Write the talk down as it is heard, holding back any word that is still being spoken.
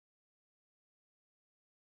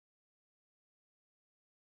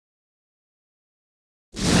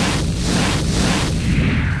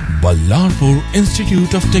Ballarpur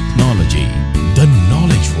Institute of Technology, the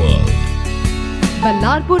knowledge world.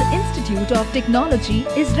 Ballarpur Institute of Technology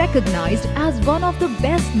is recognized as one of the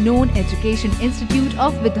best-known education institute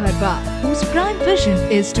of Vidarbha, whose prime vision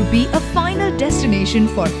is to be a final destination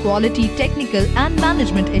for quality technical and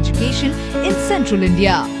management education in Central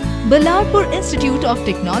India. Ballarpur Institute of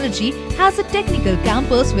Technology has a technical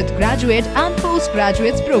campus with graduate and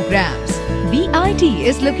postgraduate programs. BIT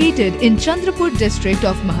is located in Chandrapur district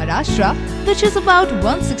of Maharashtra, which is about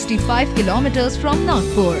 165 kilometers from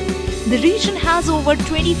Nagpur. The region has over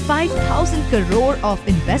 25,000 crore of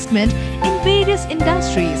investment in various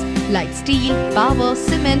industries like steel, power,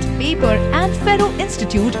 cement, paper and ferro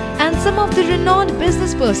institute, and some of the renowned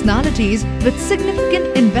business personalities with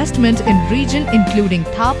significant investment in region including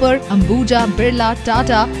Thapar, Ambuja, Birla,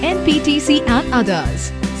 Tata, NPTC and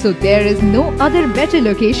others. So there is no other better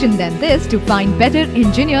location than this to find better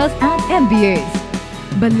engineers and MBAs.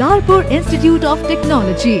 Ballarpur Institute of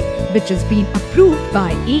Technology, which has been approved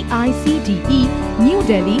by AICTE, New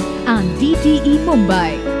Delhi and DTE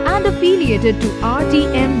Mumbai and affiliated to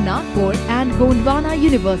RTM Nagpur and Gondwana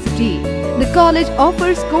University. The college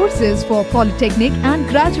offers courses for polytechnic and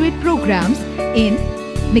graduate programs in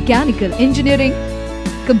mechanical engineering,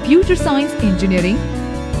 computer science engineering,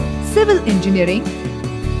 civil engineering,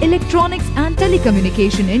 electronics and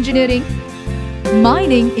telecommunication engineering,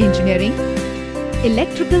 mining engineering,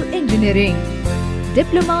 electrical engineering,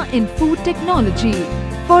 diploma in food technology.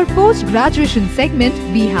 For post-graduation segment,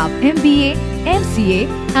 we have MBA, MCA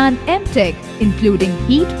and MTech, including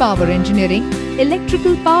heat power engineering,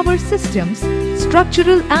 electrical power systems,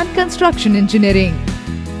 structural and construction engineering.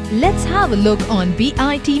 Let's have a look on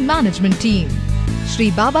BIT management team. Shri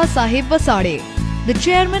Baba Saheb Vasade, the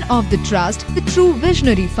chairman of the trust, the true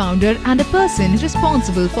visionary founder and a person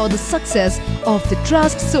responsible for the success of the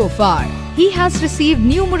trust so far. He has received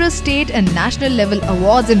numerous state and national level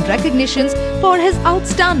awards and recognitions for his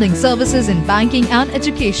outstanding services in banking and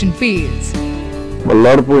education fields.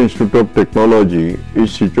 Ballarpur Institute of Technology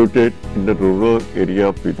is situated in the rural area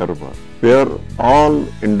of Vidarbha, where all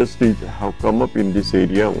industries have come up in this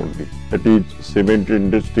area only. That is cement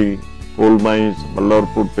industry, coal mines,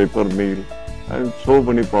 Ballarpur paper mill, and so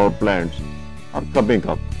many power plants are coming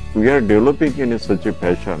up. We are developing in such a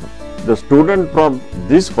fashion. The student from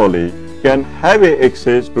this college can have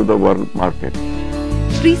access to the world market.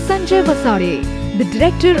 Shri Sanjay Vasade, the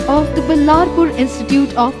director of the Ballarpur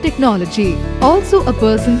Institute of Technology, also a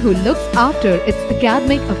person who looks after its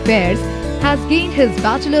academic affairs, has gained his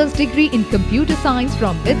bachelor's degree in computer science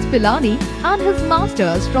from BITS Pilani and his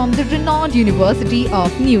master's from the renowned University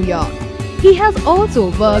of New York. He has also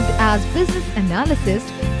worked as business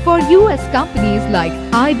analyst for US companies like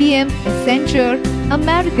IBM, Accenture,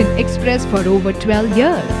 American Express for over 12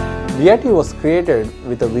 years. BIT was created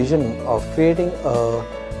with a vision of creating a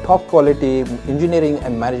top quality engineering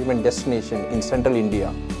and management destination in Central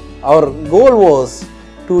India. Our goal was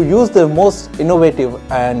to use the most innovative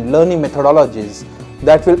and learning methodologies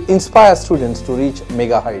that will inspire students to reach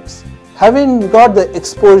mega heights. Having got the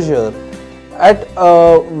exposure at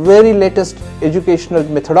very latest educational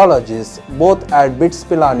methodologies both at BITS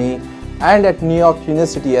Pilani and at New York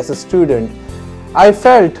University as a student, I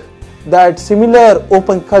felt that similar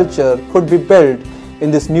open culture could be built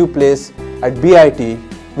in this new place at BIT,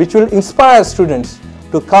 which will inspire students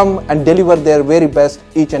to come and deliver their very best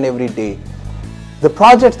each and every day. The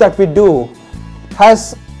projects that we do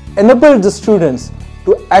has enabled the students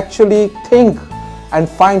to actually think and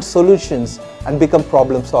find solutions and become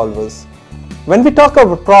problem solvers. When we talk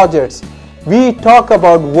about projects, we talk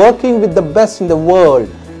about working with the best in the world,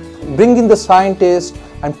 bringing the scientists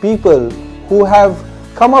and people who have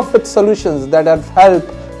come up with solutions that have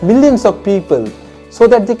helped millions of people so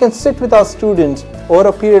that they can sit with our students over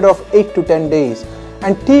a period of 8 to 10 days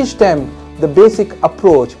and teach them the basic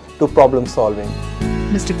approach to problem solving.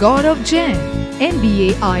 Mr. Gaurav Jain,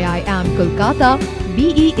 MBA IIM Kolkata,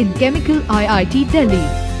 BE in Chemical IIT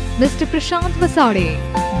Delhi. Mr. Prashant Vasade,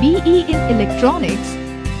 BE in Electronics,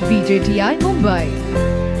 BJTI Mumbai.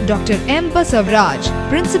 Dr. M. Basavraj,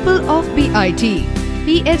 Principal of BIT,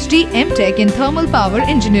 PhD MTech in Thermal Power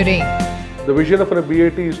Engineering. The vision of a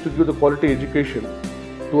BIT is to give the quality education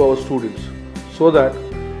to our students so that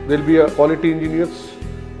there will be a quality engineers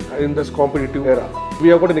in this competitive era. We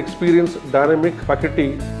have got an experienced, dynamic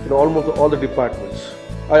faculty in almost all the departments.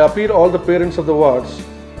 I appeal all the parents of the wards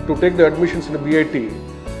to take the admissions in the BIT,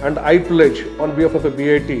 and I pledge on behalf of the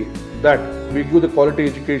BIT that we give the quality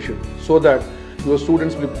education so that your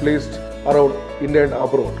students will be placed around India and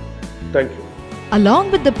abroad. Thank you.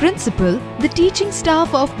 Along with the principal, the teaching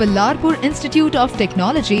staff of Ballarpur Institute of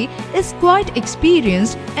Technology is quite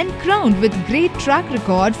experienced and crowned with great track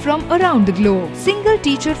record from around the globe. Single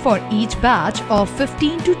teacher for each batch of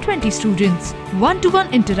 15 to 20 students.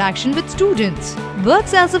 One-to-one interaction with students.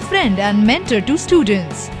 Works as a friend and mentor to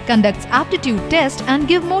students. Conducts aptitude test and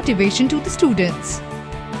give motivation to the students.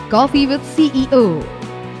 Coffee with CEO.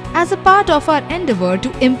 As a part of our endeavor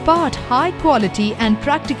to impart high quality and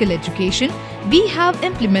practical education, we have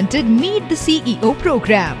implemented Meet the CEO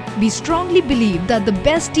program. We strongly believe that the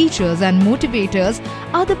best teachers and motivators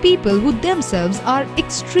are the people who themselves are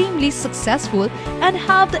extremely successful and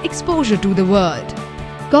have the exposure to the world.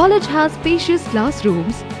 College has spacious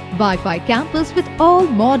classrooms, Wi-Fi campus with all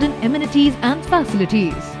modern amenities and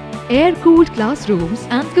facilities, air-cooled classrooms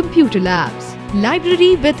and computer labs,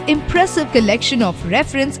 library with impressive collection of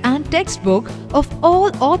reference and textbook of all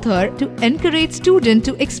author to encourage students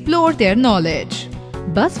to explore their knowledge.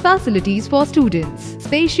 Bus facilities for students,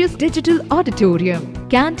 spacious digital auditorium,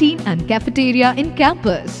 canteen and cafeteria in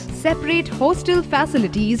campus, separate hostel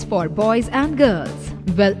facilities for boys and girls,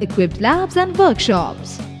 well-equipped labs and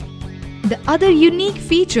workshops. The other unique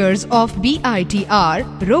features of BIT are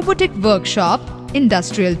robotic workshop,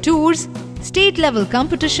 industrial tours, state-level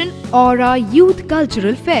competition or our Youth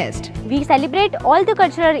Cultural Fest. We celebrate all the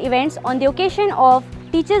cultural events on the occasion of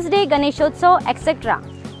Teachers' Day, Ganeshotsav, etc.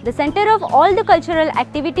 The center of all the cultural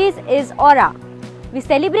activities is Aura. We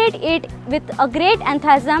celebrate it with a great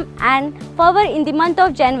enthusiasm and fervor in the month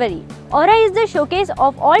of January. Aura is the showcase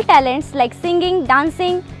of all talents like singing,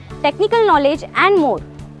 dancing, technical knowledge and more.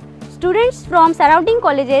 Students from surrounding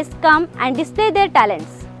colleges come and display their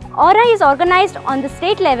talents. Aura is organized on the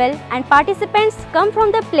state level and participants come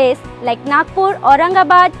from the place like Nagpur,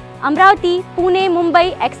 Aurangabad, Amravati, Pune,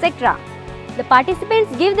 Mumbai, etc. The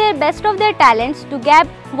participants give their best of their talents to grab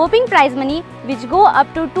whopping prize money which go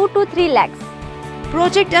up to 2 to 3 lakhs.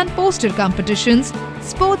 Project and poster competitions,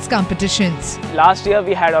 sports competitions. Last year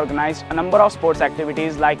we had organized a number of sports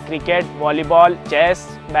activities like cricket, volleyball,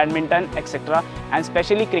 chess, badminton, etc. and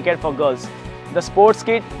especially cricket for girls. The sports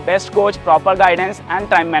kit, best coach, proper guidance and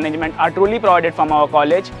time management are truly provided from our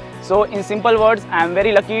college. So in simple words, I am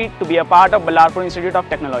very lucky to be a part of Ballarpur Institute of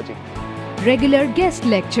Technology. Regular guest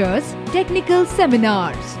lectures, technical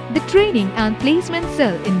seminars. The training and placement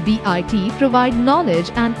cell in BIT provide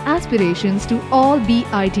knowledge and aspirations to all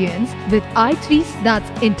BITians with I3's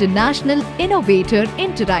that's International Innovator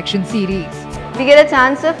Interaction Series. We get a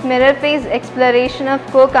chance of mirror-based exploration of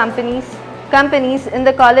core companies in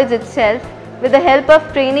the college itself with the help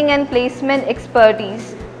of training and placement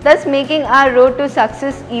expertise, thus making our road to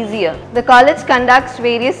success easier. The college conducts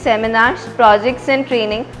various seminars, projects and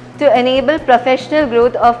training to enable professional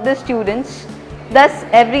growth of the students. Thus,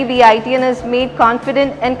 every BITian is made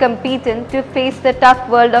confident and competent to face the tough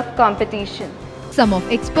world of competition. Some of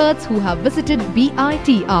experts who have visited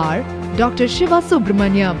BIT are Dr. Shiva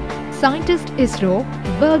Subramaniam, scientist ISRO,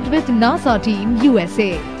 worked with NASA team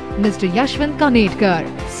USA. Mr. Yashwant Kanedkar,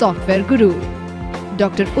 Software Guru.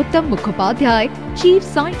 Dr. Uttam Mukhopadhyay, Chief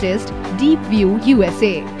Scientist, DeepView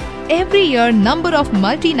USA. Every year, number of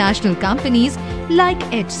multinational companies like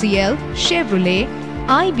HCL, Chevrolet,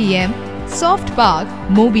 IBM, SoftBank,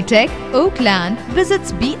 Mobitech, Oakland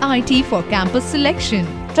visits BIT for campus selection.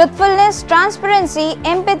 Truthfulness, transparency,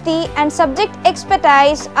 empathy and subject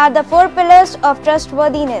expertise are the 4 pillars of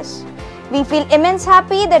trustworthiness. We feel immense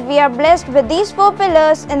happy that we are blessed with these 4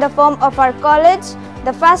 pillars in the form of our college,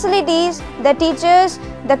 the facilities, the teachers,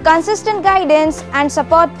 the consistent guidance and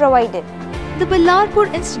support provided. The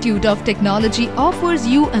Ballarpur Institute of Technology offers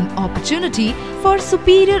you an opportunity for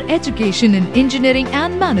superior education in engineering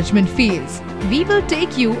and management fields. We will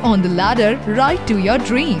take you on the ladder right to your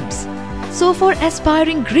dreams. So for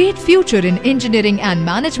aspiring great future in engineering and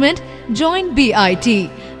management, join BIT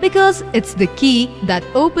because it's the key that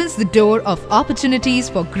opens the door of opportunities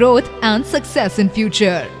for growth and success in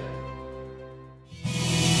future.